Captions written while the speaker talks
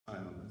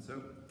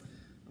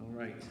All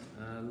right,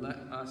 let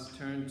us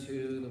turn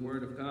to the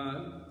Word of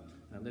God.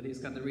 Lydia's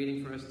got the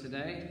reading for us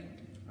today.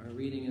 Our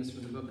reading is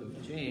from the book of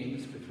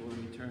James before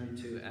we turn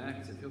to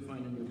Acts. If you'll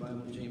find in your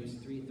Bible, James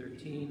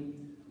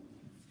 3:13,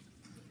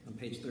 on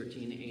page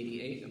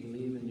 1388, I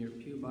believe, in your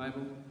Pew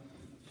Bible.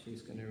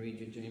 She's going to read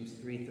you James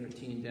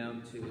 3:13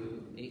 down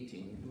to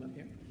 18. Come up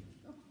here.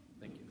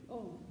 Thank you.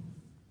 Oh.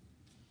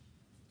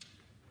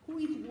 Who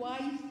is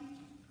wise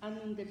and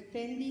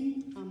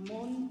understanding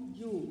among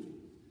you?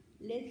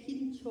 Let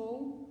him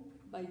show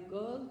by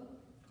God's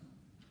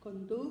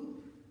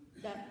conduct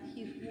that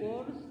his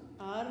words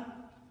are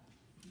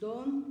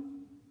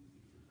done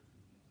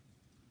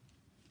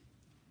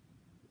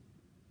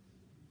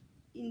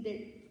in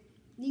the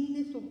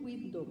neatness of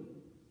wisdom.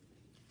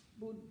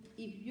 But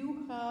if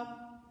you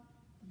have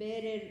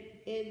better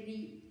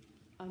every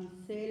and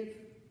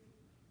self-seeking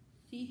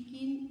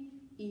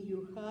in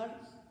your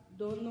hearts,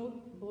 do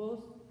not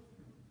boast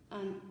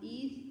and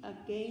is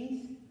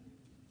against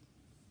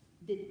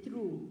the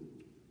truth.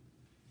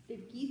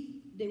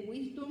 The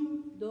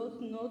wisdom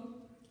does not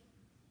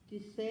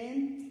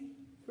descend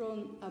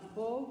from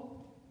above,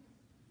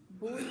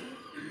 but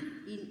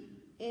in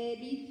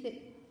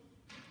every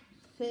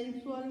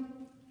sensual,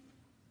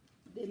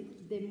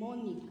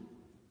 demonic.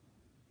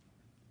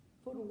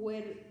 For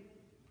where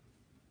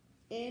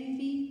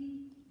envy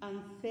and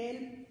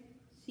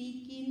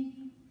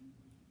self-seeking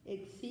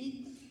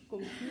exceeds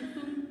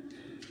confusion,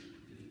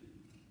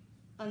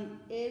 and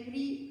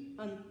every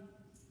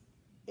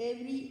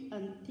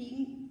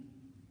thing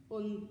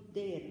on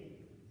there.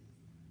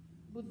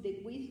 But the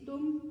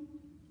wisdom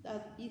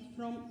that is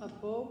from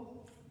above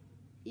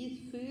is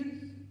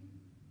first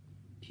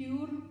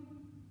pure,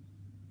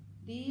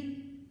 dear,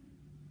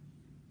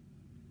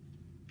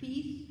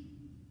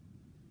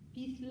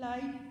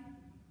 peace-like,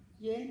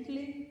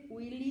 gentle,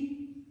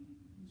 willing,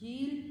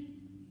 yield,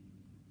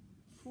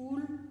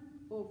 full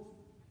of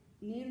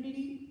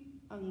nearly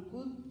and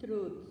good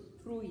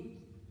fruit,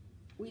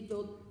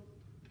 without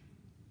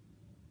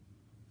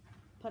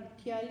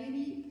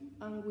partiality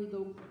and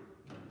without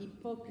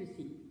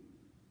hypocrisy.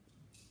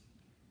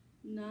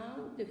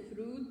 Now the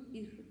fruit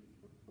is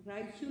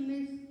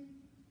righteousness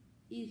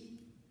is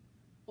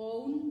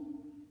owned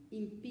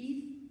in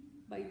peace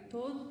by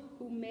those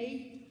who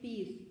make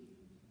peace.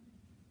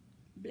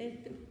 Bless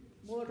the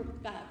word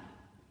of God.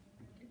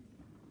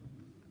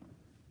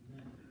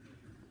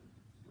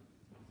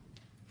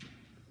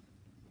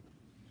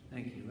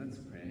 Thank you. Let's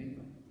pray.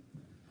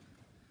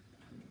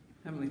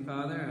 Heavenly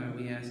Father,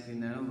 we ask you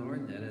now,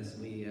 Lord, that as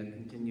we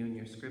continue in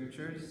your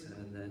scriptures,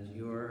 that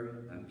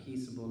your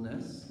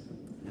peaceableness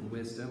and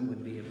wisdom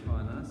would be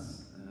upon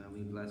us.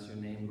 We bless your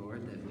name,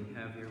 Lord, that we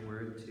have your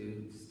word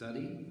to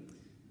study.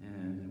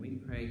 And we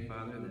pray,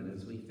 Father, that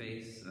as we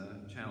face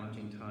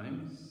challenging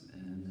times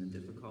and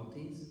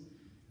difficulties,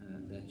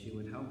 that you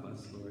would help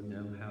us, Lord,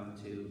 know how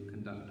to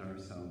conduct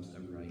ourselves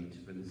aright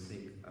for the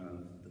sake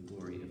of the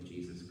glory of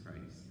Jesus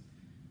Christ.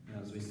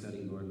 And as we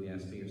study, Lord, we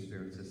ask for your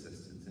Spirit's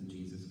assistance in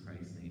Jesus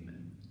Christ.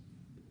 Amen.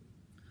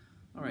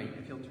 All right,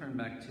 if you'll turn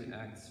back to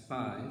Acts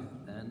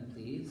 5, then,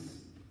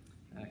 please.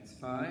 Acts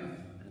 5,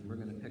 and we're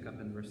going to pick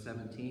up in verse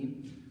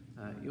 17.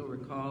 You'll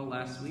recall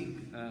last week,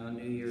 on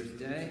New Year's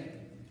Day,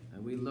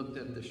 we looked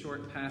at the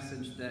short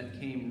passage that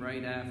came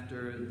right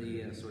after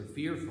the sort of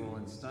fearful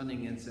and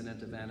stunning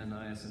incident of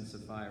Ananias and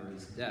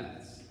Sapphira's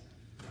deaths.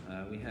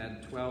 We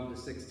had 12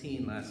 to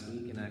 16 last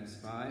week in Acts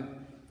 5,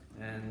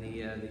 and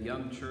the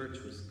young church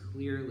was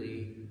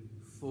clearly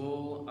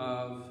full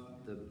of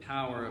the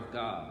power of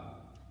God.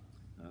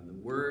 The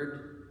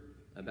word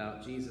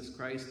about Jesus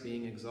Christ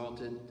being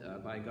exalted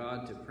by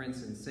God to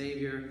Prince and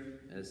Savior,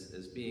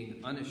 as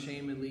being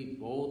unashamedly,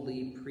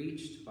 boldly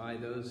preached by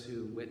those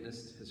who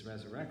witnessed his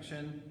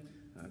resurrection.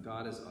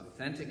 God is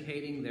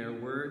authenticating their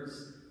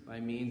words by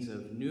means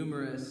of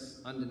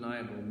numerous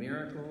undeniable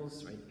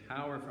miracles, right?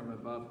 Power from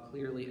above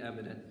clearly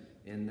evident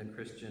in the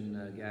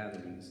Christian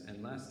gatherings.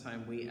 And last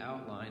time we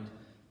outlined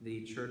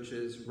the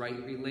church's right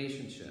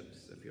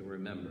relationships, if you'll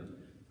remember,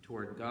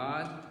 toward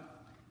God,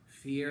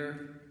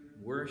 fear,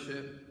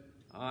 worship,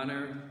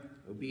 honor,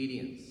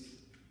 obedience,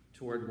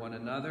 toward one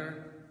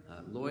another,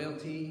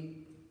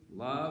 loyalty,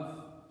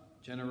 love,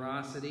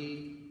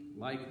 generosity,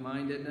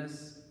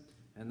 like-mindedness,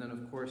 and then,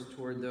 of course,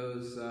 toward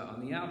those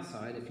on the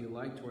outside, if you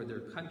like, toward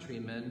their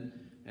countrymen,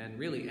 and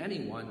really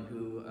anyone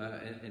who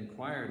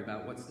inquired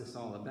about what's this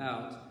all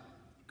about,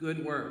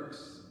 good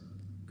works,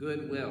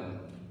 goodwill,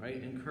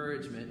 right?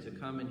 Encouragement to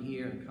come and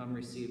hear and come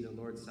receive the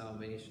Lord's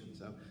salvation.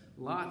 So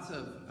lots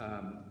of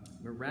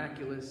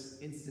miraculous,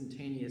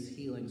 instantaneous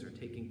healings are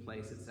taking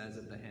place, it says,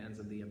 at the hands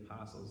of the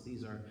apostles.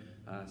 These are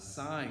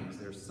signs,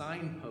 they're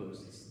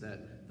signposts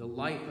that the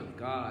life of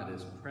God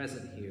is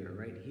present here,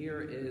 right?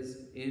 Here is,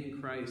 in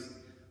Christ,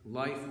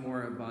 life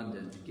more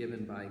abundant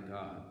given by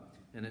God.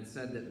 And it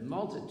said that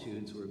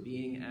multitudes were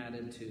being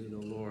added to the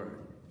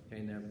Lord.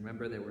 Okay, now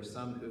remember, there were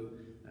some who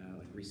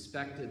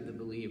respected the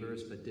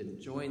believers but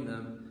didn't join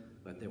them,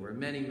 but there were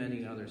many,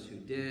 many others who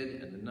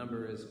did, and the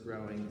number is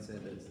growing. It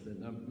said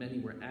that many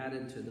were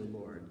added to the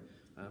Lord.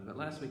 But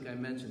last week I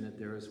mentioned that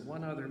there is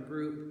one other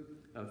group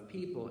of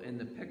people in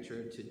the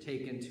picture to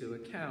take into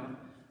account.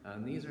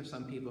 These are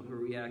some people who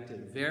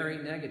reacted very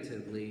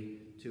negatively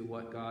to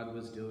what God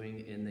was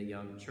doing in the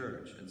young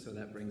church. And so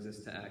that brings us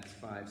to Acts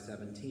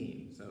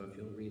 5:17. So if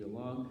you'll read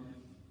along,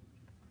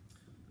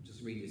 I'll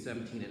just read you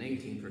 17 and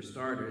 18 for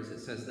starters. It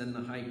says, "Then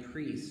the high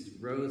priest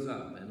rose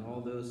up, and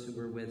all those who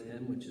were with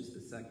him, which is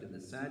the sect of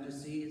the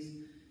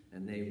Sadducees,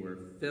 and they were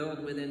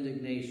filled with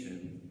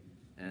indignation,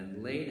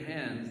 and laid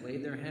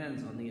their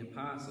hands on the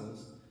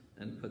apostles,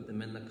 and put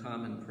them in the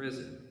common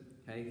prison."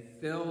 Okay,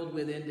 filled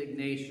with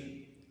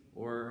indignation,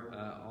 or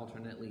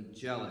alternately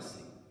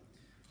jealousy.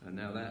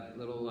 Now that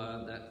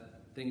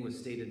that thing was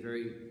stated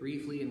very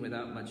briefly and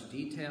without much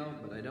detail,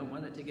 but I don't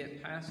want it to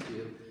get past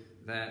you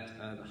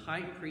that the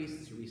high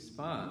priest's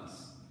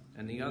response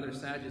and the other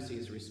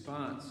Sadducees'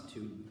 response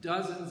to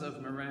dozens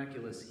of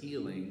miraculous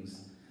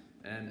healings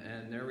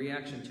and their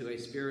reaction to a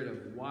spirit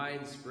of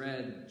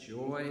widespread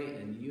joy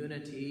and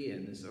unity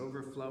and this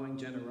overflowing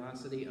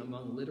generosity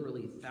among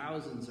literally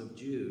thousands of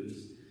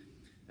Jews,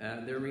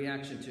 their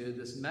reaction to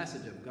this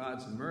message of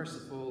God's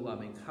merciful,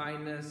 loving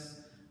kindness,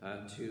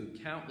 to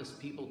countless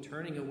people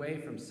turning away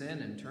from sin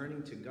and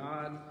turning to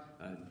God,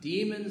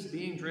 demons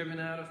being driven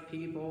out of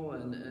people,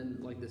 and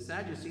like the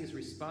Sadducees'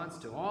 response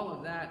to all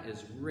of that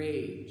is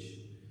rage,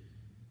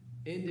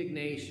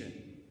 indignation.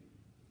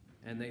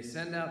 And they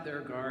send out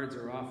their guards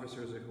or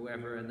officers or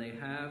whoever, and they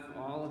have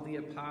all of the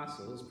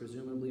apostles,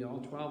 presumably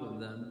all 12 of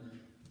them,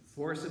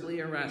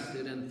 forcibly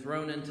arrested and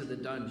thrown into the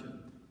dungeon.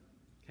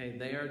 Okay,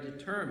 they are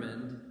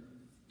determined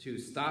to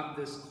stop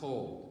this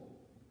cold.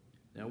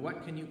 Now,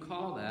 what can you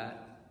call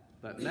that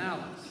but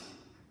malice?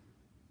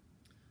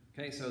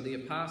 Okay, so the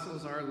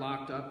apostles are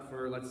locked up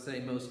for, let's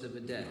say, most of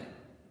a day.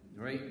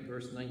 All right,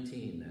 verse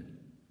 19 then.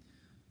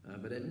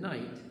 But at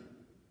night,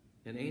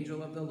 an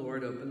angel of the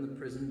Lord opened the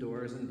prison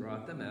doors and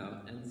brought them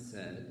out and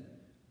said,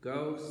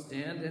 "Go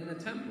stand in the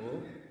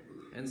temple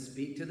and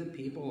speak to the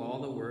people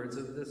all the words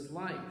of this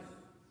life."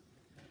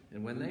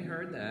 And when they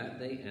heard that,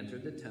 they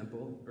entered the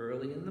temple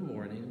early in the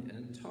morning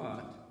and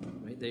taught.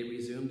 Right? They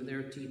resumed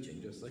their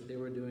teaching, just like they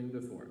were doing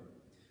before.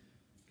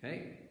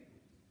 Okay?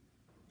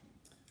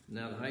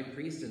 Now the high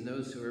priest and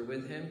those who were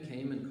with him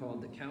came and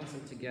called the council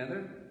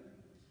together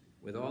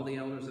with all the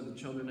elders of the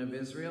children of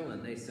Israel,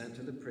 and they sent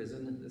to the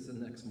prison this the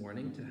next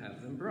morning to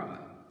have them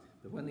brought.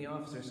 But when the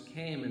officers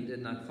came and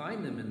did not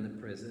find them in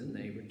the prison,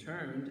 they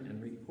returned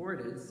and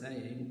reported,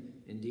 saying,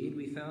 "Indeed,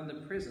 we found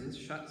the prisons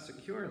shut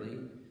securely,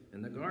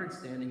 and the guards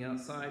standing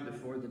outside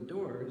before the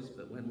doors,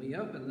 but when we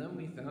opened them,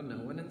 we found no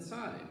one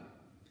inside."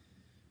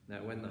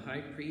 Now when the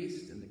high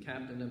priest and the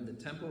captain of the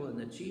temple and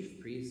the chief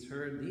priests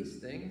heard these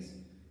things,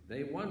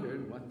 they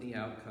wondered what the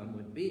outcome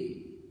would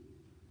be.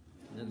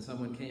 And then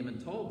someone came and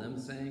told them,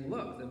 saying,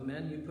 "Look, the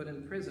men you put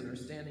in prison are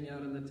standing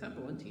out in the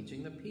temple and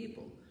teaching the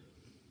people."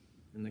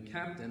 And the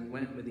captain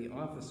went with the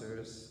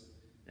officers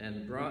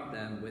and brought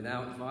them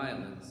without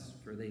violence,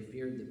 for they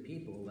feared the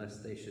people,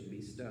 lest they should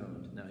be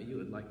stoned. Now, you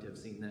would like to have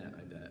seen that,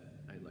 I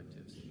bet. I'd like to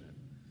have seen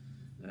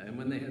that. And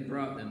when they had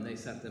brought them, they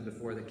set them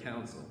before the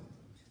council.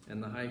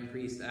 And the high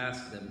priest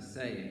asked them,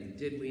 saying,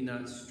 "Did we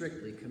not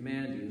strictly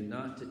command you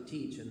not to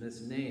teach in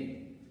this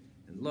name?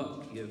 And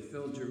look, you have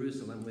filled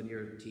Jerusalem with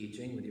your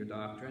teaching, with your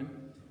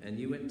doctrine, and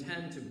you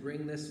intend to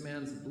bring this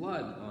man's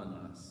blood on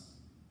us."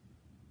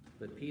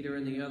 But Peter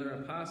and the other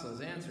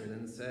apostles answered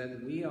and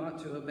said, "We ought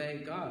to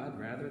obey God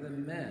rather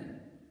than men.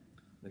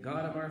 The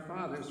God of our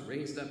fathers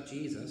raised up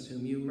Jesus,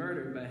 whom you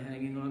murdered by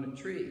hanging on a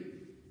tree.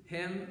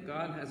 Him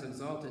God has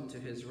exalted to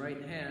his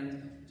right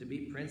hand to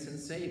be Prince and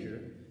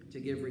Savior, to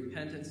give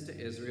repentance to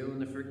Israel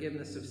and the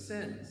forgiveness of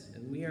sins.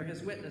 And we are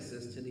his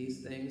witnesses to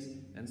these things,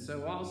 and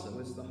so also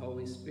is the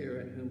Holy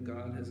Spirit, whom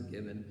God has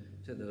given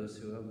to those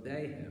who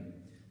obey him."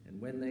 And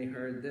when they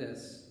heard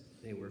this,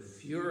 they were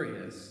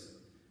furious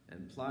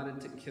and plotted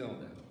to kill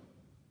them.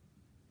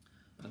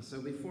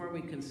 So before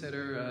we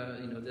consider,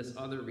 this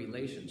other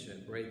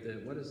relationship,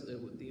 right? What is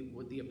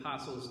the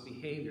apostles'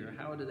 behavior?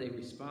 How do they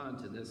respond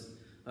to this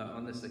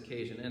on this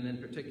occasion? And in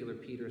particular,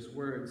 Peter's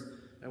words.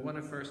 I want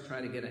to first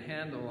try to get a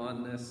handle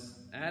on this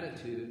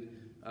attitude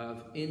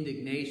of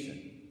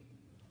indignation.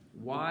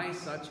 Why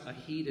such a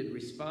heated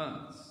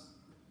response?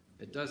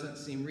 It doesn't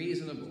seem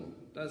reasonable,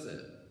 does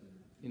it?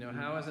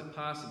 How is it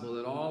possible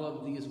that all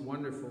of these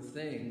wonderful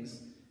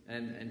things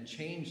and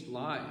changed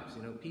lives,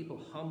 people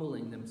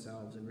humbling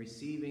themselves and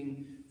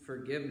receiving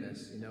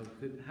forgiveness,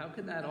 how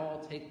could that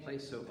all take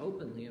place so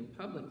openly and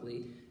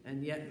publicly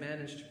and yet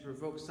manage to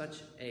provoke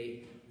such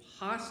a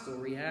hostile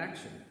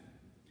reaction?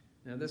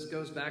 Now, this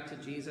goes back to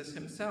Jesus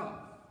himself,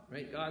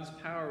 right? God's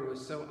power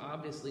was so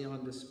obviously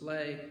on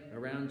display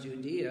around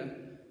Judea,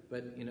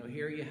 but,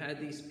 here you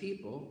had these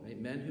people, right?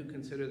 Men who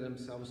consider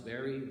themselves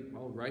very,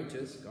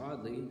 righteous,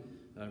 godly,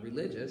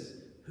 religious,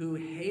 who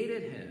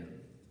hated him.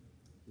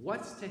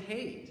 What's to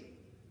hate,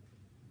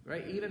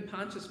 right? Even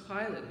Pontius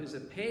Pilate, who's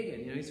a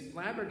pagan, he's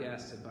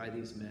flabbergasted by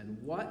these men.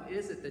 What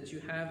is it that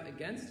you have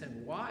against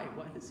him? Why?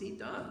 What has he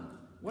done?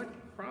 What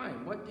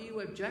crime? What do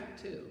you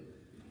object to?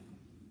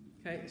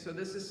 Okay, so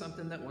this is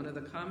something that one of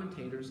the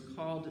commentators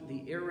called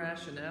the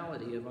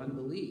irrationality of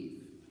unbelief.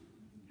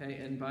 Okay,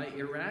 and by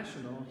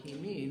irrational, he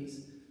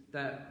means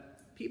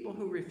that people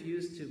who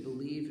refuse to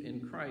believe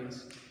in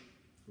Christ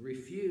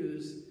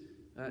refuse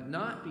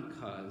not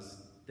because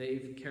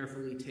they've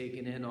carefully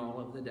taken in all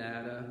of the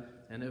data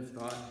and have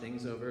thought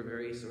things over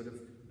very sort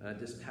of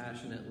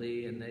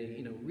dispassionately, and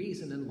they,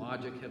 reason and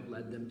logic have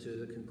led them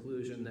to the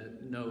conclusion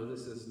that, no,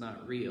 this is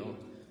not real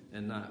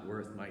and not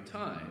worth my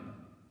time.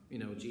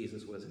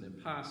 Jesus was an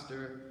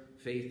imposter.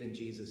 Faith in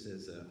Jesus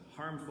is a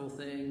harmful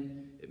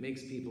thing. It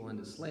makes people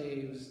into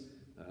slaves.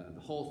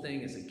 The whole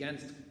thing is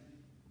against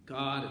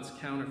God. It's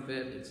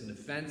counterfeit. It's an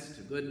offense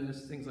to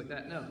goodness, things like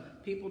that. No,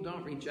 people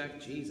don't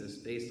reject Jesus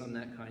based on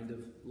that kind of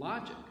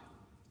logic.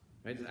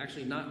 Right? It's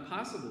actually not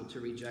possible to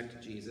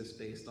reject Jesus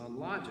based on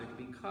logic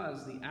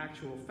because the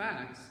actual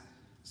facts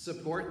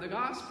support the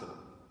gospel.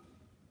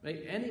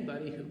 Right?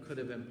 Anybody who could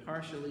have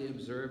impartially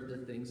observed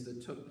the things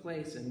that took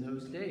place in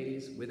those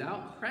days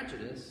without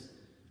prejudice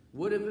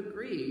would have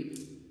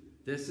agreed,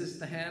 this is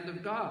the hand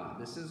of God.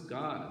 This is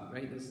God.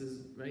 Right? This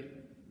is right.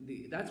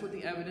 That's what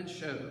the evidence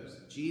shows.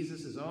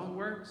 Jesus' own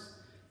works,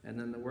 and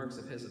then the works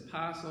of his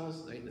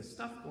apostles. Right? The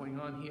stuff going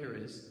on here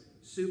is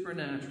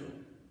supernatural.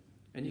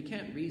 And you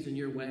can't reason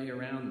your way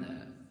around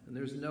that. And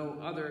there's no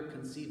other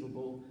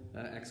conceivable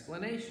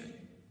explanation.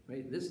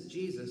 Right? This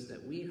Jesus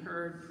that we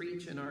heard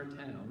preach in our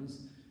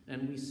towns,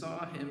 and we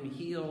saw him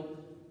heal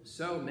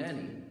so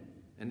many,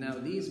 and now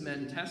these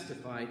men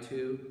testify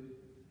to,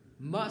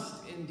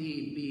 must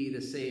indeed be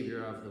the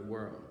Savior of the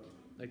world.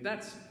 Like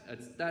that's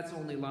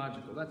only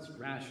logical. That's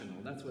rational.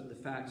 That's what the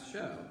facts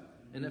show.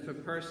 And if a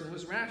person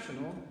was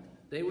rational,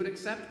 they would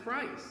accept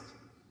Christ.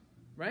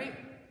 Right?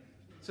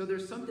 So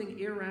there's something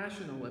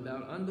irrational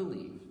about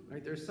unbelief,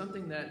 right? There's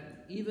something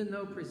that, even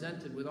though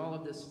presented with all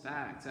of this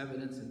facts,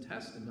 evidence, and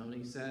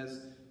testimony,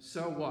 says,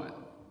 so what?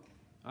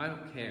 I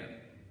don't care.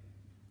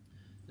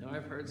 Now,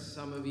 I've heard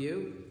some of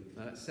you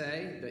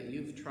say that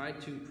you've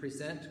tried to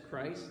present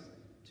Christ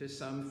to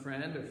some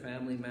friend or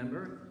family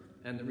member,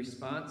 and the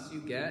response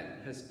you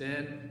get has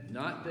been,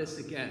 not this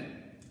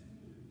again.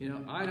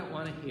 I don't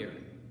want to hear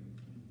it.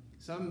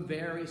 Some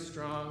very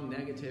strong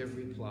negative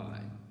reply.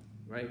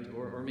 Right?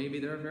 Or maybe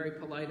they're very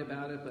polite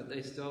about it, but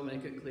they still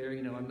make it clear,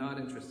 I'm not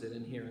interested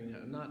in hearing it.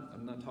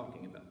 I'm not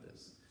talking about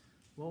this.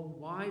 Well,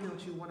 why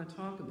don't you want to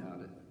talk about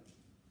it?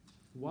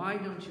 Why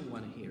don't you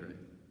want to hear it?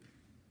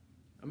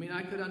 I mean,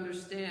 I could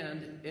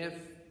understand if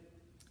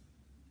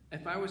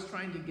I was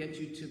trying to get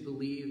you to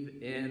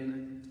believe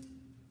in,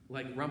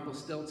 like,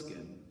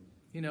 Rumpelstiltskin.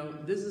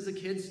 This is a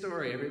kid's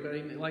story, everybody.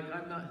 If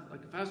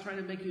I was trying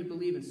to make you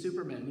believe in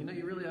Superman,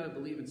 you really ought to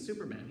believe in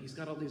Superman. He's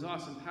got all these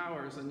awesome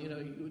powers, and, you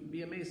would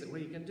be amazed at what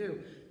he can do.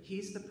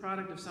 He's the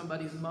product of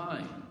somebody's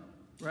mind,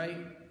 right?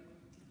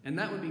 And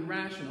that would be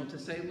rational to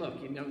say, look,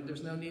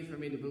 there's no need for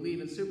me to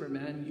believe in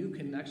Superman. You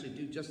can actually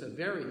do just a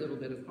very little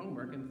bit of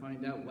homework and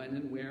find out when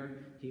and where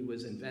he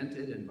was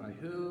invented and by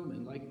whom,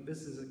 and,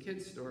 this is a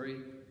kid's story.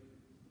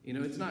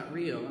 It's not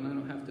real, and I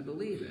don't have to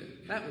believe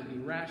it. That would be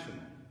rational.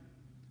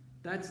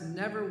 That's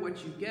never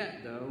what you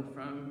get, though,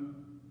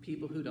 from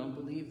people who don't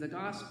believe the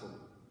gospel.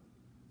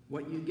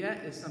 What you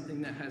get is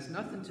something that has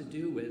nothing to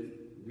do with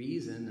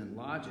reason and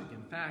logic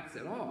and facts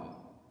at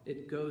all.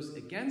 It goes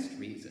against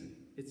reason.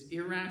 It's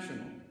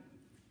irrational.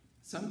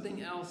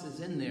 Something else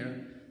is in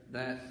there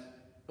that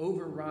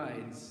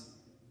overrides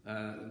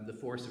the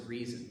force of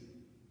reason.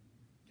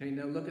 Okay,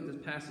 now look at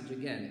this passage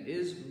again.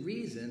 Is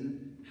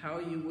reason how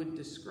you would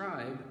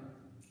describe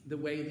the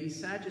way these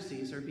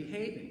Sadducees are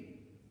behaving?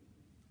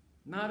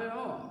 Not at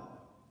all,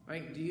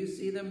 right? Do you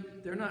see them?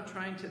 They're not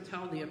trying to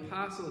tell the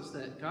apostles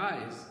that,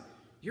 guys,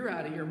 you're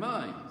out of your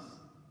minds.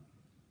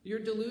 You're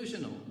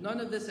delusional. None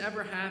of this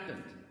ever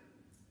happened,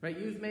 right?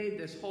 You've made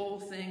this whole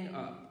thing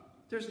up.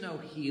 There's no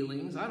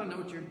healings. I don't know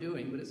what you're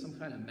doing, but it's some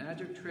kind of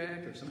magic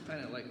trick or some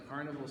kind of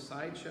carnival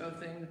sideshow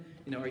thing.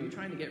 Are you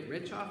trying to get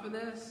rich off of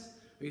this?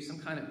 Are you some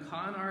kind of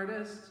con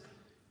artist?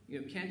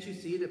 Can't you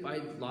see that by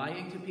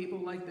lying to people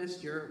like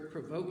this, you're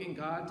provoking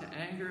God to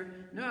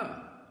anger?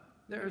 No.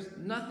 There's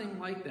nothing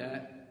like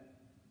that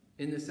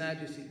in the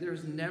Sadducees.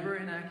 There's never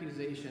an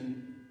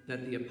accusation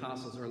that the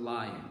apostles are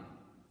lying.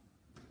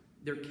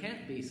 There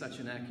can't be such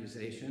an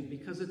accusation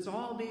because it's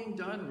all being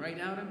done right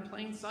out in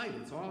plain sight.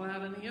 It's all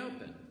out in the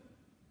open.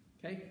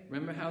 Okay?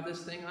 Remember how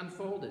this thing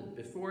unfolded.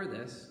 Before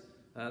this,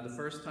 the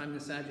first time the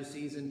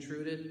Sadducees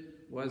intruded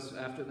was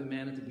after the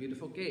man at the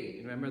beautiful gate.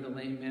 You remember the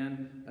lame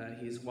man?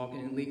 He's walking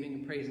and leaping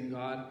and praising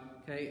God.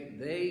 Okay?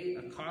 They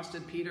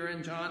accosted Peter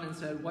and John and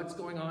said, what's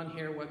going on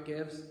here? What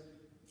gives?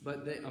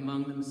 But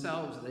among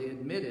themselves, they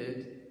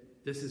admitted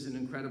this is an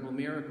incredible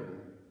miracle,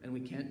 and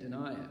we can't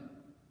deny it,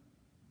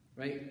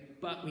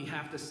 right? But we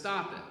have to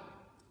stop it.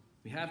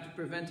 We have to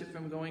prevent it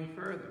from going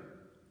further.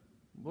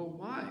 Well,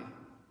 why?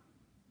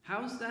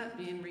 How's that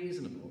being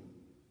reasonable?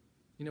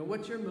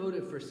 What's your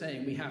motive for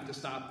saying we have to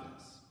stop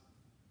this?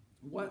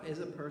 What is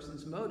a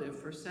person's motive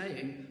for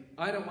saying,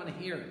 I don't want to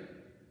hear it?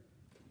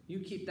 You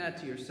keep that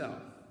to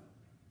yourself.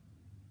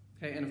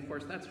 Okay, and of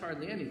course, that's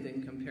hardly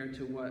anything compared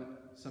to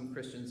what some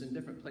Christians in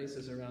different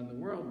places around the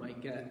world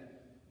might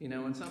get.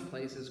 In some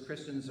places,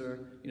 Christians are,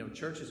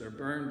 churches are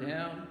burned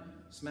down,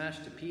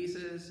 smashed to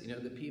pieces.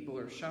 The people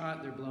are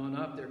shot, they're blown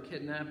up, they're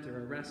kidnapped,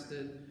 they're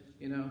arrested.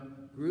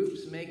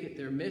 Groups make it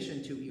their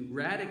mission to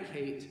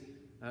eradicate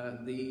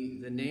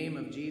the name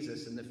of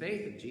Jesus and the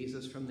faith of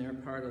Jesus from their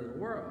part of the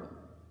world.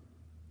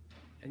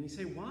 And you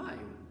say, why?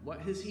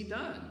 What has he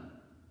done?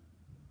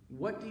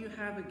 What do you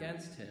have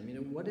against him?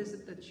 What is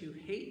it that you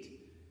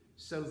hate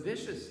so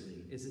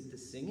viciously? Is it the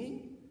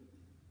singing?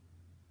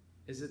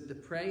 Is it the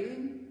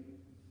praying?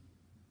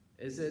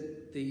 Is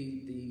it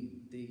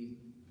the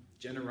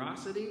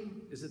generosity?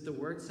 Is it the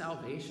word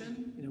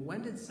salvation?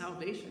 When did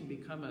salvation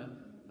become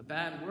a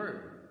bad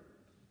word?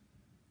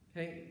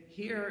 Okay,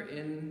 here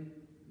in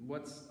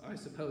what's, I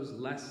suppose,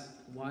 less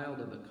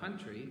wild of a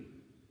country,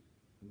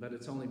 but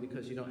it's only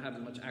because you don't have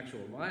much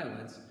actual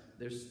violence,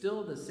 there's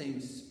still the same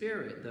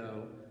spirit,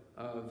 though,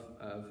 of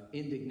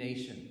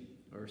indignation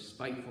or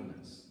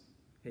spitefulness.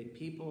 Okay,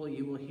 people,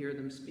 you will hear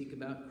them speak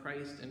about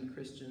Christ and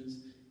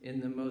Christians in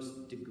the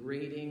most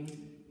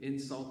degrading,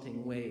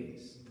 insulting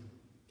ways.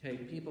 Okay,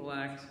 people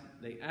act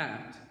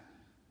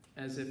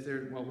as if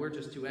we're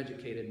just too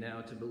educated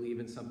now to believe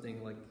in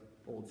something like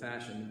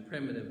old-fashioned,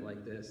 primitive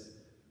like this,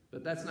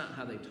 but that's not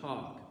how they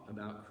talk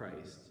about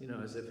Christ.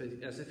 As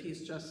if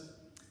he's just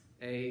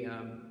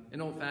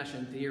an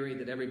old-fashioned theory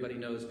that everybody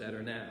knows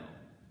better now.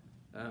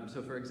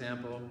 So, for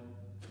example,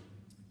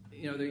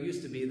 there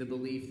used to be the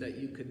belief that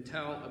you could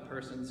tell a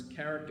person's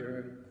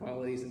character,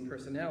 qualities, and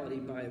personality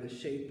by the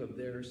shape of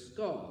their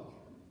skull,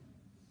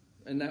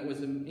 and that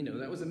was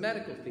a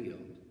medical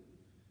field.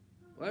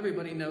 Well,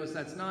 everybody knows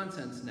that's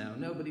nonsense now.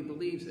 Nobody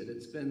believes it.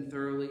 It's been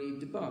thoroughly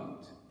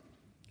debunked.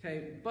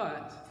 Okay,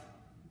 but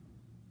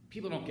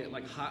people don't get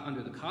hot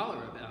under the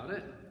collar about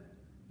it.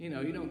 You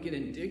don't get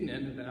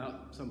indignant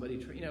about somebody.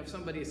 If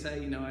somebody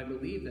say, I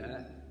believe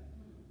that,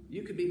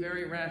 you could be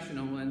very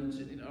rational,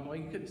 and all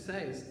you could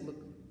say is,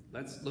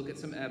 let's look at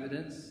some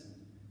evidence,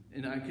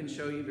 and I can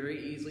show you very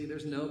easily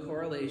there's no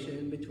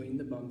correlation between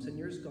the bumps in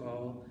your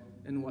skull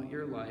and what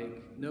you're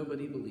like.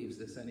 Nobody believes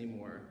this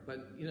anymore.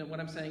 But what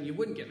I'm saying, you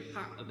wouldn't get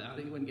hot about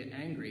it, you wouldn't get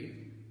angry.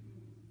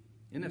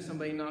 And if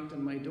somebody knocked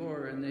on my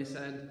door and they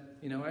said,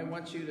 I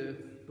want you to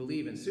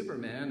believe in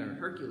Superman or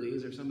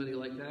Hercules or somebody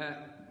like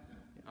that,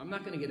 I'm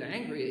not going to get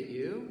angry at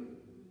you,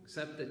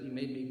 except that you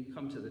made me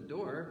come to the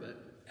door, but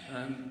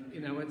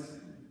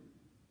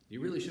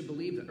you really should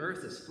believe the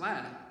earth is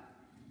flat.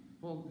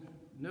 Well,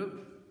 no,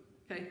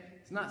 okay,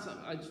 it's not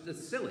something,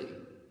 it's silly,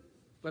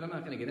 but I'm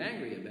not going to get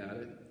angry about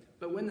it.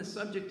 But when the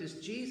subject is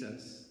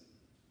Jesus,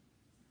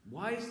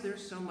 why is there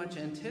so much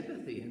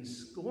antipathy and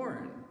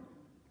scorn?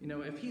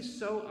 If he's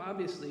so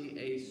obviously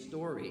a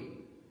story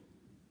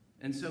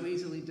and so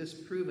easily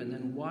disproven,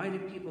 then why do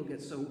people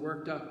get so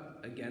worked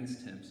up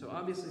against him? So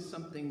obviously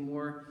something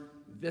more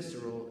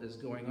visceral is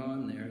going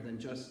on there than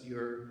just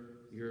your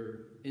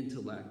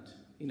intellect,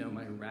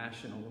 my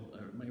rational,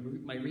 or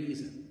my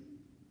reason.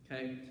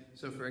 Okay?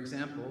 So for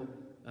example,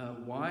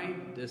 why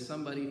does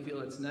somebody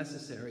feel it's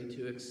necessary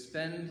to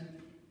expend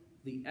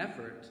the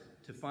effort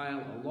to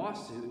file a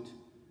lawsuit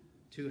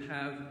to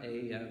have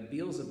a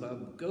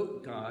Beelzebub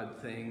goat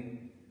god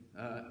thing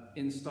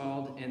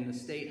installed in the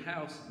state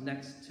house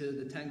next to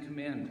the Ten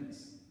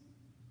Commandments?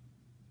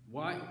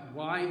 Why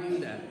do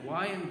that?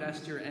 Why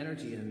invest your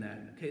energy in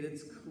that? Okay,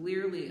 that's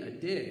clearly a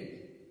dig.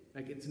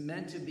 It's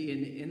meant to be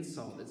an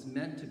insult. It's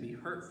meant to be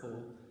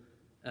hurtful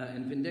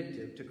and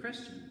vindictive to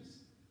Christians.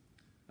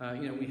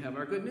 We have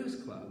our Good News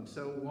Club.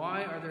 So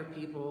why are there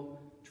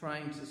people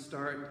trying to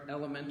start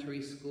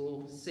elementary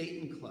school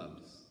Satan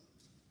clubs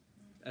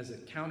as a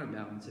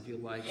counterbalance, if you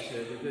like,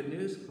 to the Good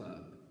News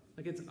Club?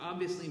 It's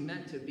obviously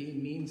meant to be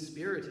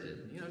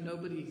mean-spirited.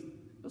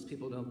 Most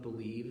people don't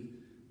believe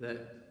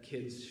that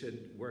kids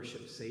should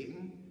worship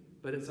Satan,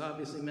 but it's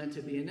obviously meant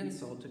to be an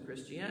insult to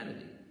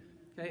Christianity.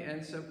 Okay,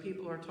 and so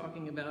people are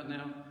talking about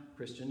now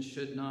Christians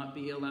should not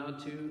be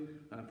allowed to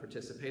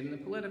participate in the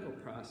political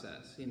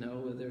process.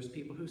 There's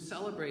people who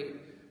celebrate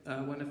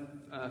when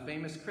a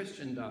famous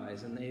Christian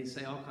dies, and they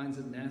say all kinds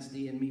of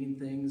nasty and mean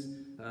things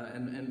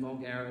and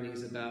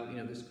vulgarities about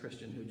this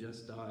Christian who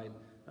just died.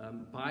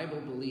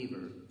 Bible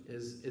believer,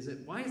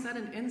 why is that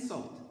an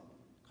insult?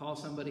 Call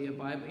somebody a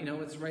Bible,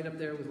 it's right up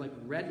there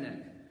with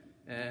redneck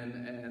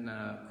and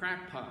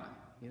crackpot.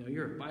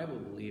 You're a Bible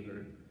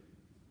believer.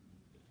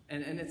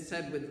 And it's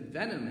said with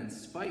venom and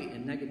spite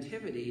and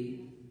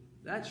negativity.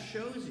 That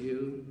shows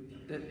you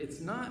that it's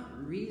not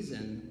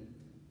reason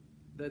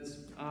that's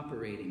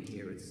operating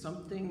here. It's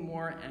something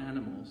more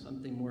animal,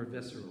 something more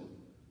visceral.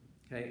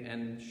 Okay,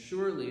 and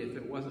surely if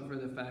it wasn't for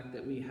the fact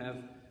that we have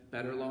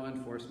better law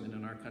enforcement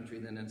in our country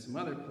than in some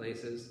other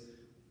places,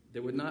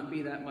 there would not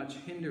be that much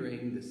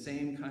hindering the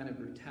same kind of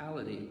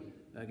brutality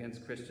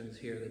against Christians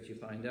here that you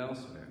find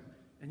elsewhere.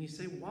 And you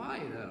say,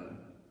 why though?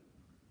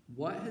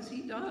 What has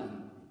he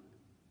done?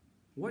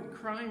 What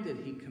crime did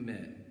he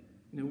commit?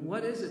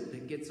 What is it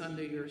that gets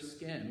under your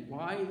skin?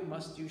 Why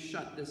must you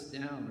shut this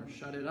down or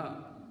shut it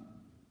up?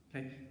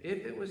 Okay,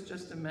 if it was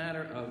just a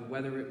matter of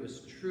whether it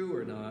was true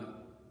or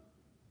not,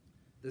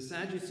 The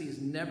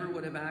Sadducees never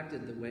would have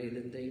acted the way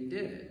that they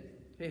did.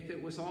 If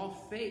it was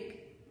all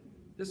fake,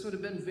 this would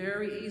have been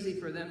very easy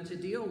for them to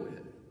deal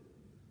with.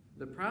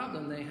 The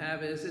problem they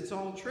have is it's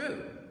all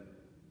true.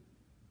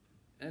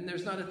 And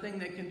there's not a thing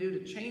they can do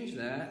to change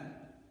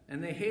that.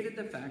 And they hated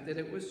the fact that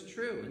it was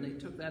true. And they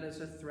took that as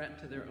a threat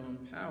to their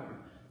own power.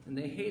 And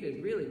they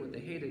hated, really what they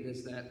hated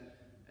is that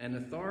an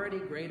authority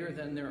greater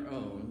than their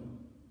own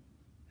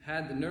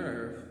had the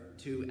nerve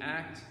to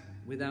act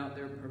without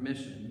their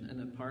permission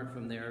and apart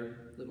from their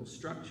little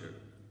structure.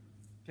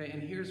 Okay,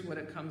 and here's what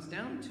it comes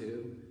down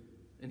to,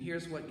 and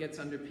here's what gets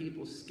under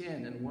people's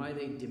skin and why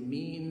they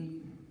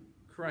demean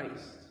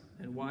Christ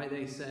and why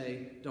they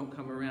say, don't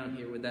come around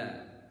here with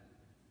that.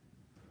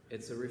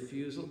 It's a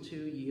refusal to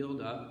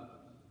yield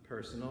up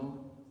personal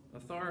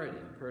authority,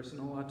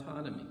 personal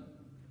autonomy.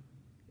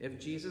 If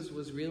Jesus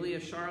was really a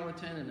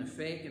charlatan and a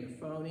fake and a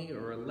phony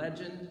or a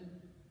legend,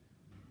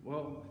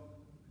 well,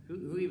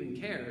 who even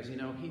cares? You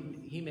know,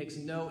 he makes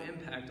no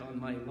impact on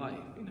my life.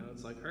 You know,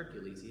 it's like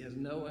Hercules. He has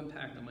no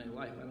impact on my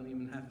life. I don't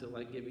even have to,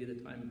 like, give you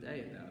the time of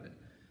day about it.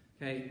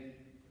 Okay?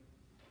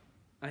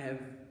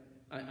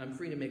 I'm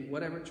free to make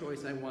whatever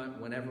choice I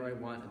want, whenever I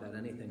want, about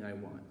anything I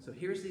want. So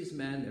here's these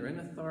men. They're in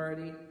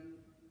authority.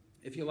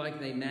 If you like,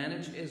 they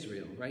manage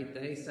Israel, right?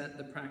 They set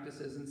the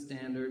practices and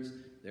standards.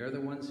 They're the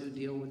ones who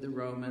deal with the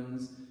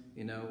Romans.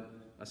 You know,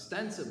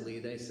 ostensibly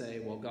they say,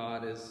 well,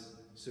 God is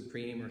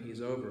supreme or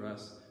he's over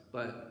us.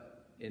 But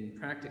in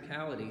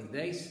practicality,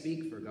 they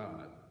speak for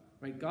God,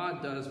 right?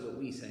 God does what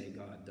we say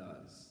God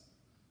does.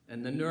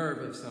 And the nerve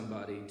of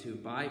somebody to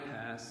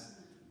bypass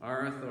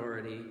our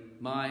authority,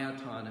 my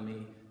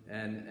autonomy,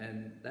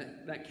 and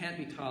that can't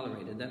be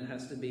tolerated. That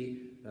has to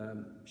be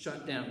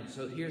shut down.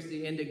 So here's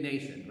the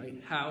indignation,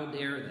 right? How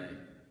dare they?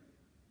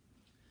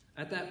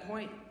 At that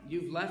point,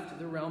 you've left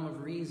the realm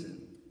of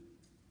reason.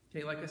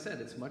 Okay, like I said,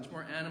 it's much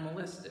more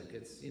animalistic.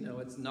 It's, you know,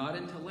 it's not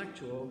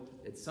intellectual.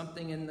 It's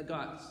something in the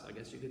guts, I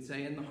guess you could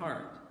say, in the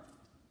heart.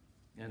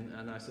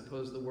 And I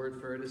suppose the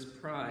word for it is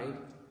pride.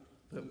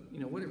 But, you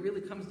know, what it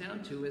really comes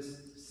down to is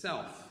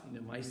self, you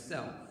know,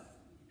 myself.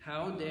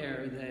 How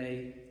dare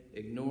they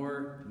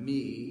ignore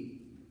me?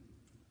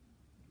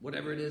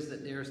 Whatever it is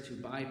that dares to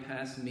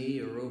bypass me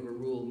or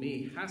overrule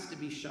me has to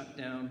be shut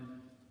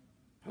down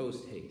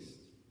post-haste.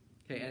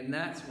 Okay, and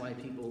that's why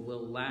people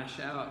will lash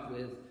out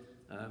with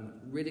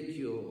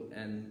ridicule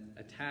and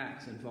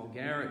attacks and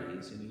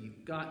vulgarities. You know,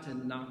 you've got to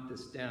knock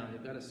this down.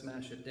 You've got to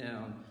smash it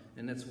down.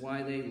 And that's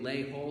why they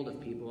lay hold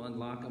of people and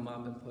lock them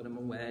up and put them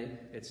away.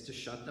 It's to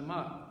shut them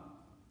up.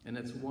 And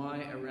it's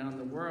why around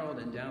the world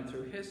and down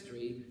through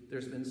history,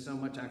 there's been so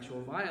much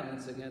actual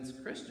violence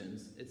against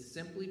Christians. It's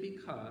simply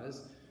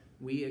because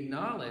we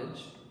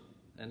acknowledge,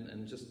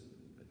 and just,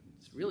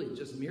 it's really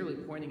just merely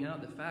pointing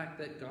out the fact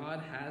that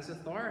God has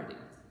authority,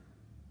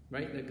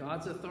 right? That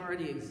God's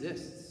authority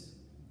exists.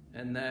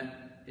 And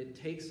that it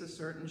takes a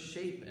certain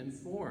shape and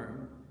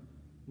form,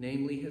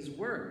 namely his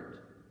word,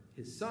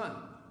 his son.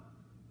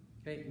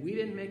 Okay, we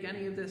didn't make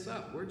any of this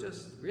up.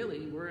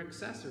 We're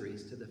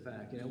accessories to the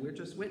fact. You know, we're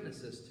just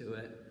witnesses to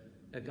it.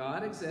 That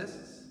God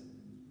exists,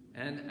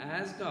 and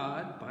as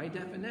God, by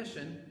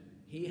definition,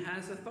 he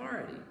has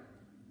authority.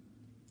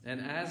 And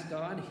as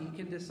God, he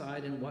can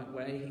decide in what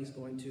way he's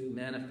going to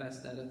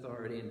manifest that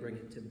authority and bring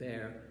it to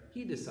bear.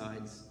 He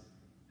decides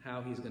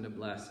how he's going to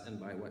bless and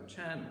by what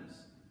channels.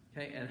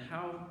 Okay, and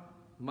how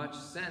much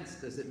sense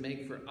does it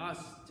make for us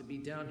to be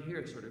down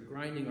here sort of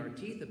grinding our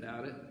teeth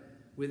about it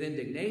with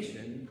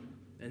indignation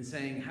and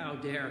saying, how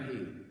dare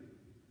he?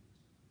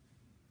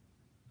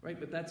 Right,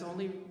 but that's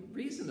only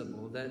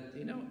reasonable that,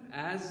 you know,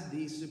 as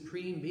the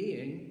supreme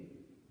being,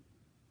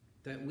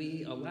 that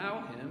we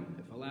allow him,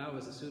 if allow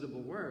is a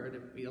suitable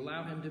word, if we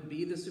allow him to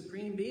be the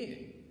supreme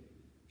being.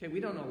 Okay,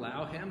 we don't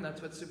allow him,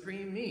 that's what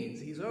supreme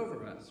means. He's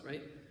over us,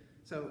 right?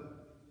 So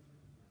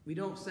we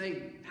don't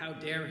say, how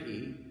dare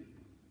he?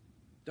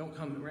 Don't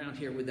come around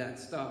here with that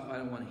stuff. I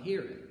don't want to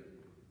hear it.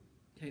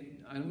 Okay,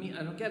 I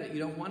don't get it. You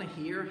don't want to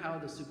hear how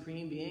the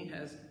supreme being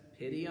has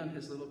pity on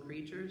his little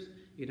creatures.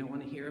 You don't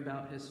want to hear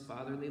about his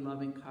fatherly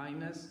loving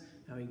kindness,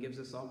 how he gives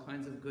us all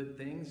kinds of good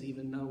things,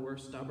 even though we're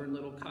stubborn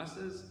little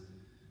cusses.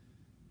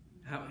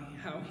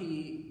 How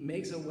he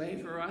makes a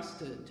way for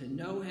us to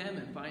know him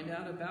and find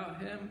out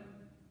about him.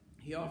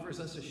 He offers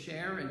us a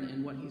share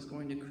in what he's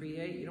going to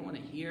create. You don't want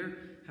to hear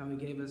how he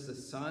gave us a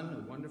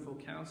son, a wonderful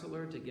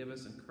counselor, to give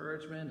us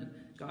encouragement and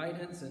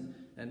guidance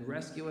and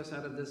rescue us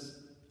out of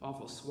this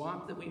awful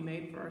swamp that we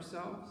made for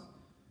ourselves.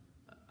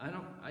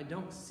 I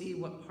don't see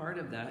what part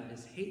of that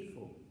is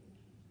hateful.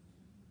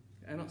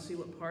 I don't see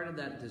what part of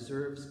that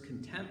deserves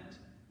contempt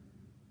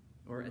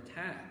or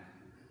attack.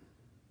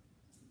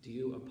 Do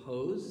you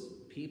oppose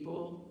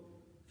people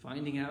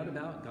finding out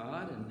about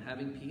God and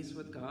having peace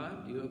with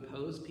God? Do you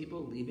oppose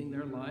people leaving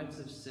their lives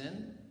of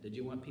sin? Did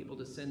you want people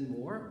to sin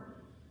more?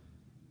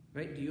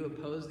 Right? Do you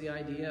oppose the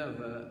idea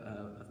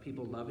of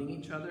people loving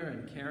each other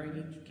and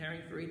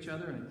caring for each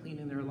other and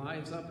cleaning their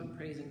lives up and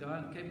praising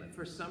God? Okay, but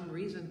for some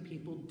reason,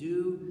 people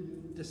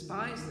do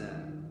despise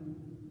that.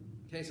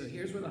 Okay, so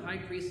here's where the high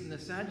priests and the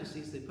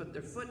Sadducees, they put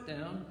their foot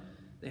down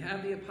they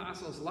have the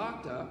apostles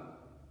locked up,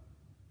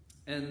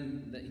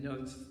 and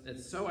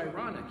it's so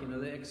ironic.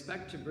 They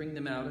expect to bring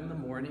them out in the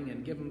morning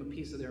and give them a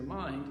piece of their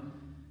mind.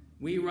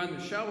 We run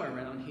the show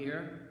around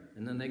here,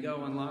 and then they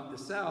go unlock the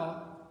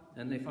cell,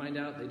 and they find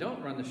out they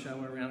don't run the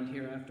show around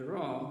here after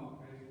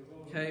all.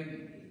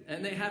 Okay,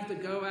 and they have to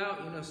go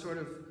out, sort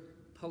of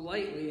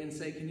politely and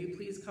say, "Can you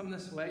please come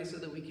this way so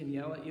that we can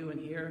yell at you and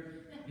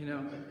hear?"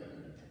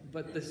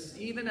 But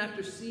even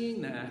after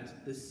seeing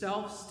that, the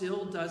self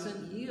still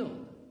doesn't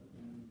yield.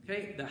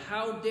 Okay, the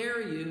 "how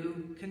dare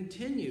you"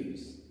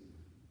 continues.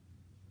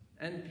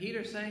 And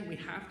Peter's saying we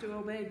have to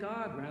obey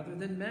God rather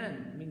than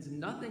men. It means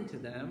nothing to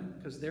them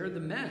because they're the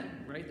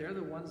men, right? They're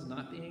the ones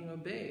not being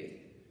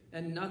obeyed.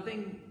 And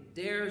nothing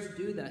dares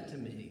do that to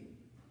me.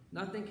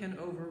 Nothing can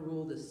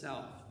overrule the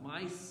self.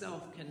 My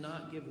self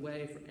cannot give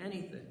way for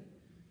anything.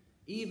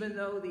 Even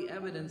though the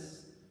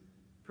evidence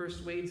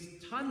persuades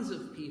tons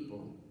of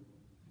people,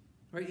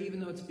 right?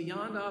 Even though it's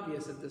beyond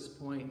obvious at this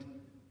point,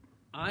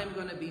 I'm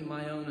going to be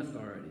my own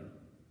authority.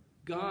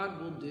 God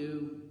will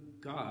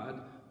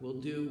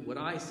do what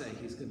I say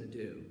he's going to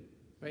do,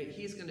 right?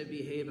 He's going to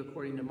behave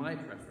according to my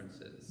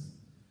preferences.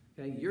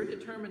 Okay, you're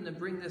determined to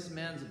bring this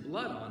man's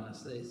blood on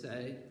us, they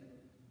say.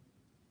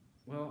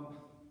 Well,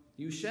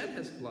 you shed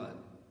his blood,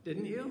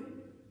 didn't you?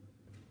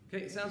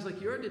 Okay, it sounds like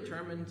you're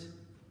determined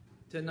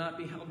to not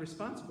be held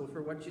responsible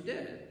for what you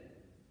did.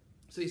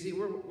 So you see,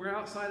 we're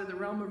outside of the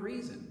realm of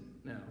reason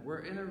now. We're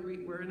in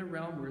a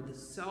realm where the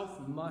self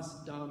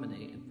must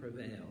dominate and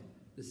prevail.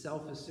 The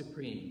self is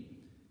supreme.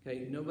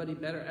 Okay, nobody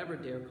better ever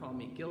dare call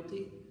me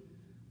guilty.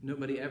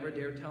 Nobody ever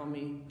dare tell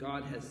me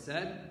God has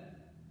said.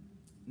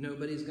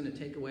 Nobody's going to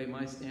take away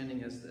my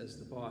standing as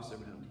the boss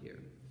around here.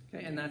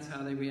 Okay, and that's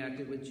how they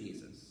reacted with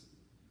Jesus.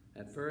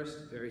 At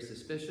first, very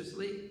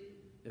suspiciously,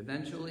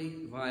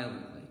 eventually,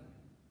 violently.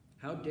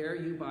 How dare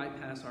you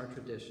bypass our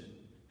tradition?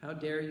 How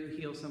dare you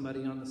heal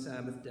somebody on the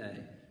Sabbath day?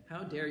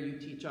 How dare you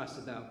teach us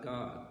about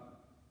God?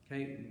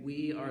 Okay,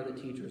 we are the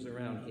teachers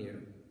around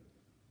here.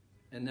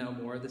 And now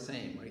more of the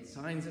same, right?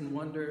 Signs and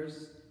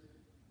wonders,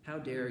 how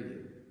dare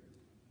you?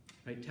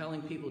 Right?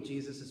 Telling people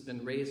Jesus has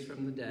been raised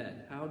from the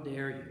dead, how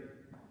dare you?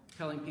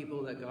 Telling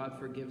people that God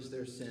forgives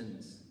their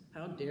sins,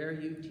 how dare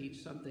you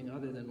teach something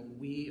other than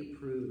we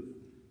approve?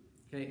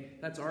 Okay,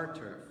 that's our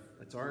turf,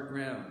 that's our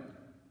ground,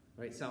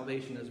 right?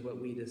 Salvation is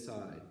what we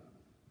decide.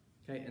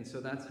 Okay, and so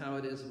that's how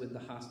it is with the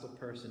hostile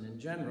person in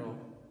general.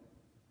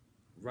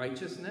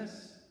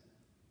 Righteousness,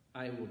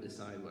 I will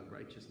decide what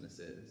righteousness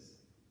is.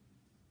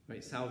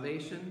 Right?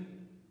 Salvation,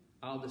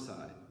 I'll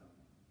decide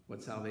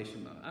what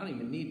salvation is. I don't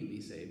even need to be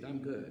saved. I'm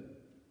good.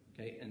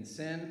 Okay? And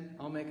sin,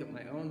 I'll make up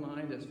my own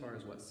mind as far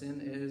as what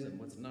sin is and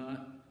what's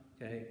not.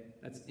 Okay?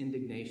 That's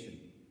indignation.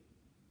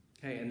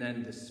 Okay? And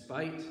then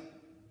despite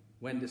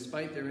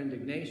their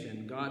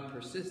indignation, God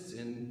persists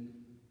in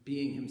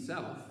being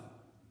himself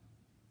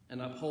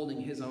and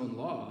upholding his own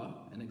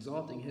law and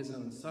exalting his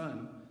own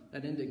Son,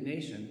 that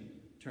indignation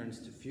turns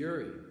to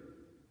fury.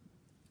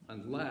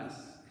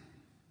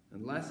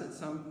 Unless at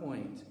some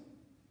point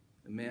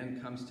the man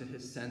comes to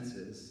his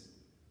senses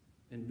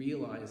and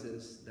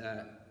realizes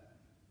that,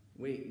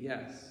 wait,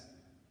 yes,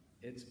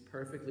 it's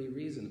perfectly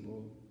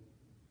reasonable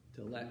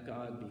to let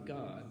God be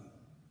God.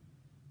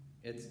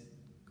 It's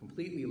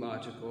completely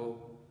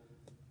logical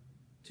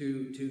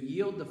to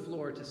yield the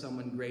floor to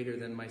someone greater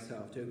than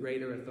myself, to a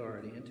greater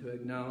authority, and to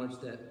acknowledge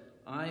that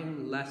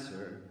I'm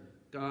lesser,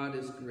 God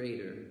is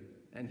greater,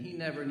 and he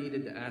never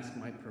needed to ask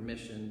my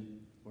permission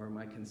or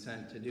my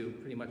consent to do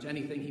pretty much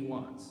anything he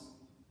wants.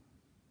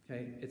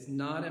 Okay? It's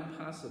not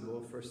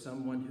impossible for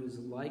someone who's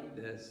like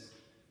this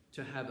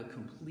to have a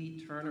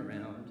complete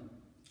turnaround.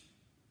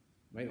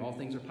 Right? All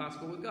things are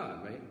possible with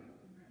God, right?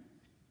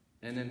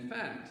 And in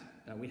fact,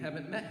 we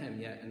haven't met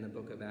him yet in the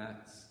book of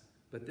Acts,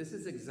 but this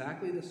is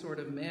exactly the sort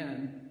of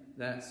man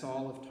that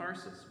Saul of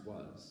Tarsus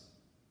was.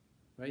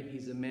 Right?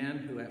 He's a man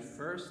who at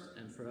first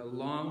and for a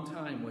long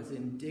time was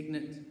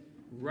indignant,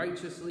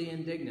 righteously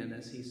indignant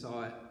as he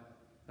saw it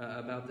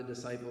about the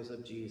disciples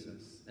of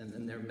Jesus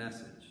and their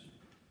message.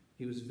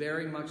 He was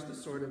very much the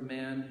sort of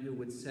man who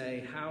would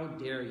say, how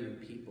dare you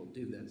people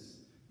do this?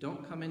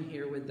 Don't come in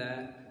here with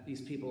that.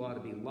 These people ought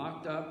to be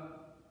locked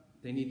up.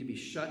 They need to be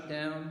shut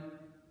down.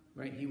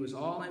 Right? He was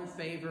all in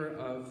favor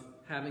of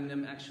having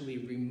them actually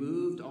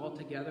removed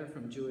altogether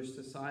from Jewish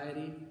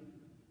society.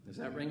 Does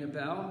that ring a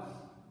bell?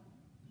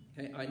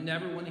 Okay, I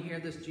never want to hear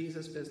this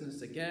Jesus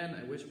business again.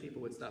 I wish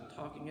people would stop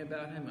talking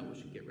about him. I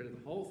wish we'd get rid of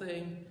the whole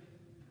thing.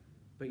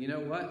 But you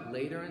know what?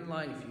 Later in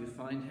life, you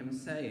find him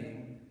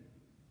saying,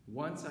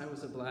 once I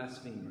was a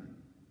blasphemer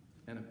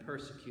and a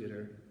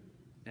persecutor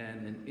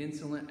and an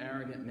insolent,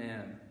 arrogant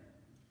man.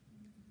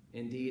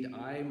 Indeed,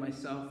 I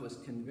myself was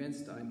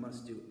convinced I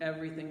must do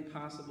everything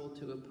possible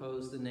to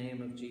oppose the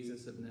name of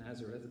Jesus of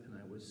Nazareth, and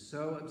I was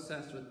so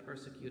obsessed with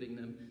persecuting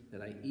them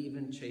that I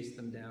even chased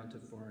them down to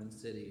foreign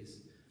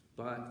cities.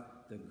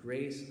 But the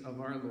grace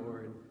of our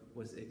Lord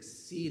was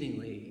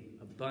exceedingly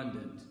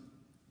abundant,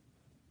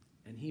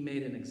 and he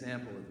made an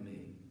example of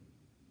me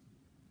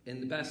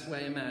in the best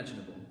way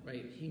imaginable,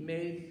 right? He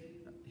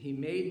he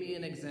made me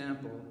an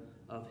example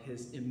of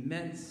his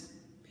immense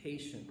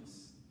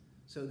patience,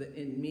 so that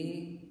in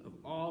me, of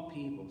all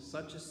people,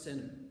 such a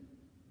sinner,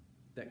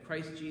 that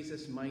Christ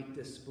Jesus might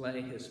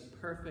display his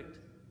perfect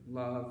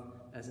love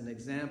as an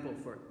example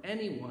for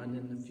anyone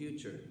in the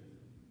future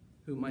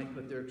who might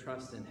put their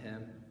trust in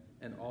him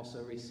and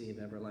also receive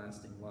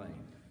everlasting life.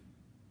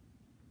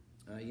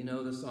 You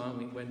know the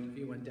song, if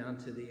you went down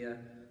to the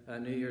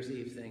New Year's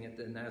Eve thing at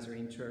the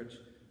Nazarene church,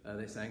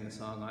 they sang the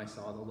song, I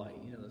Saw the Light.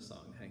 You know the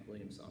song, Hank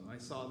Williams song, I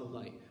Saw the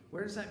Light.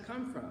 Where does that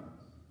come from?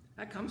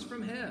 That comes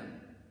from him.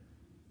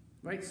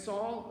 Right?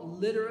 Saul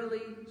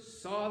literally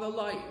saw the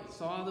light,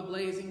 saw the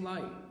blazing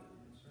light.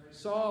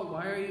 Saul,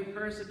 why are you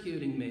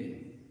persecuting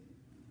me?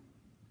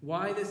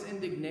 Why this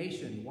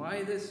indignation?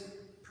 Why this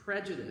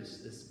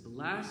prejudice, this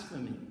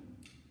blasphemy?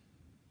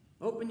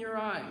 Open your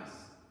eyes.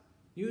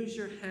 Use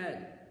your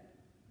head.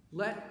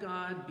 Let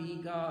God be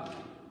God.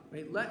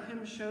 Right? Let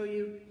him show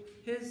you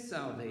his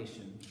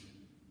salvation,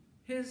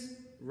 his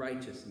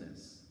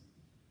righteousness.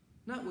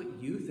 Not what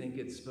you think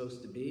it's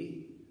supposed to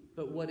be,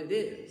 but what it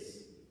is.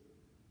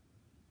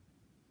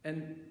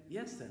 And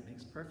yes, that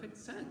makes perfect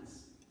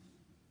sense.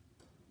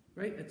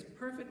 Right? It's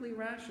perfectly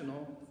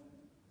rational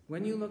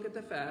when you look at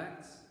the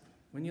facts,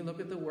 when you look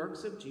at the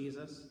works of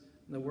Jesus,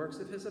 and the works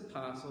of his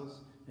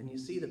apostles, and you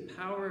see the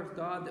power of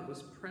God that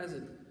was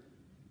present.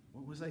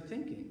 What was I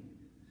thinking?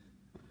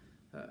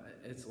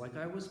 It's like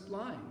I was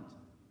blind,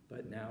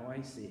 but now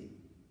I see.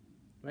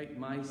 Right?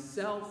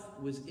 Myself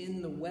was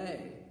in the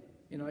way.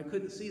 You know, I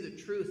couldn't see the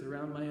truth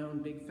around my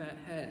own big fat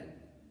head.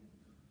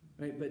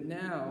 Right? But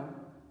now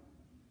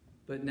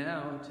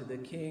to the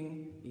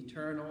King,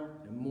 eternal,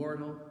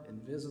 immortal,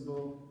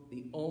 invisible,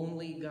 the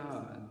only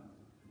God,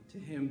 to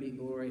him be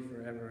glory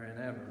forever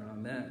and ever.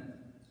 Amen.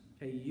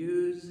 Okay,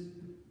 use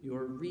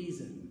your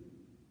reason.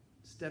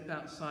 Step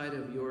outside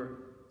of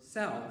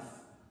yourself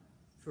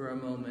for a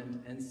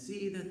moment and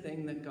see the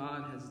thing that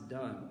God has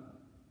done.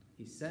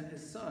 He sent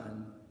his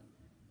Son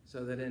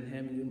so that in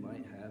him you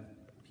might have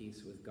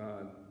peace with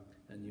God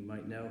and you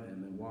might know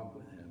him and walk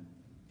with him.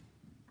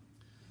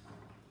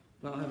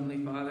 Well,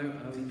 Heavenly Father,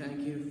 we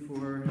thank you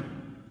for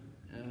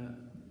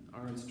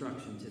our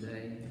instruction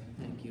today.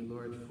 Thank you,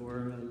 Lord,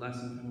 for a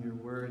lesson from your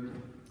word.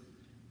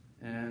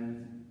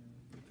 And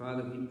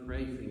Father, we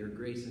pray for your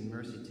grace and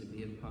mercy to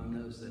be upon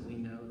those that we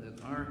know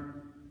that are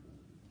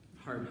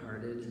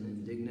hard-hearted and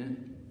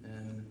indignant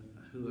and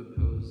who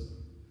oppose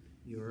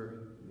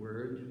your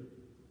word.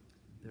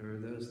 There are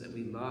those that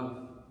we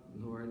love,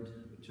 Lord.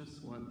 We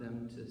just want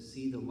them to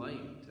see the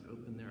light, to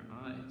open their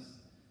eyes.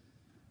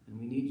 And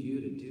we need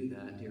you to do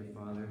that, dear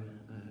Father,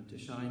 to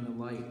shine the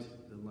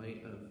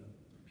light of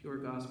pure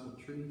gospel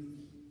truth.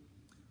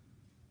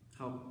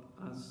 Help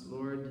us,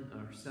 Lord,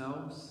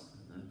 ourselves,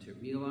 to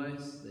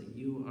realize that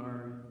you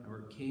are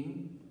our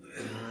King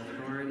and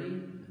our authority,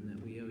 and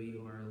that we owe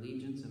you our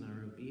allegiance and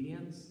our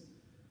obedience.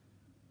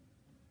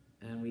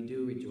 And we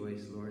do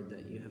rejoice, Lord,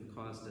 that you have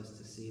caused us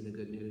to see the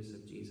good news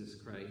of Jesus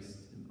Christ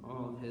and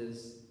all of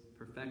his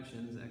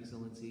perfections,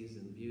 excellencies,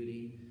 and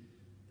beauty.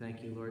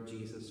 Thank you, Lord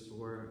Jesus,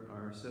 for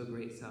our so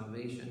great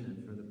salvation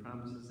and for the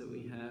promises that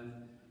we have.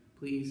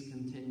 Please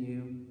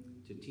continue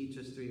to teach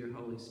us through your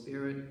Holy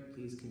Spirit.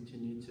 Please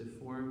continue to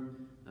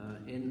form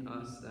in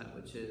us that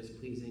which is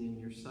pleasing in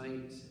your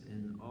sight,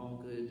 in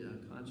all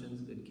good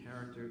conscience, good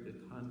character, good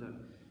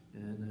conduct.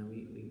 And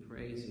we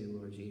praise you,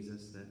 Lord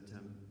Jesus, that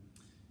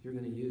you're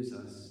going to use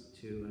us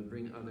to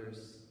bring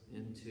others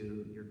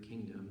into your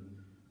kingdom.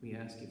 We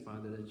ask you,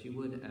 Father, that you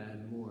would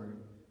add more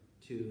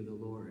to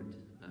the Lord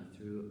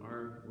through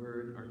our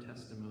word, our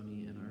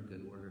testimony, and our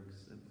good works.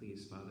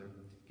 Please, Father,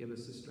 give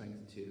us the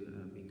strength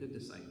to be good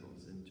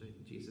disciples. In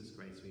Jesus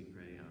Christ we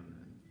pray.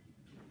 Amen.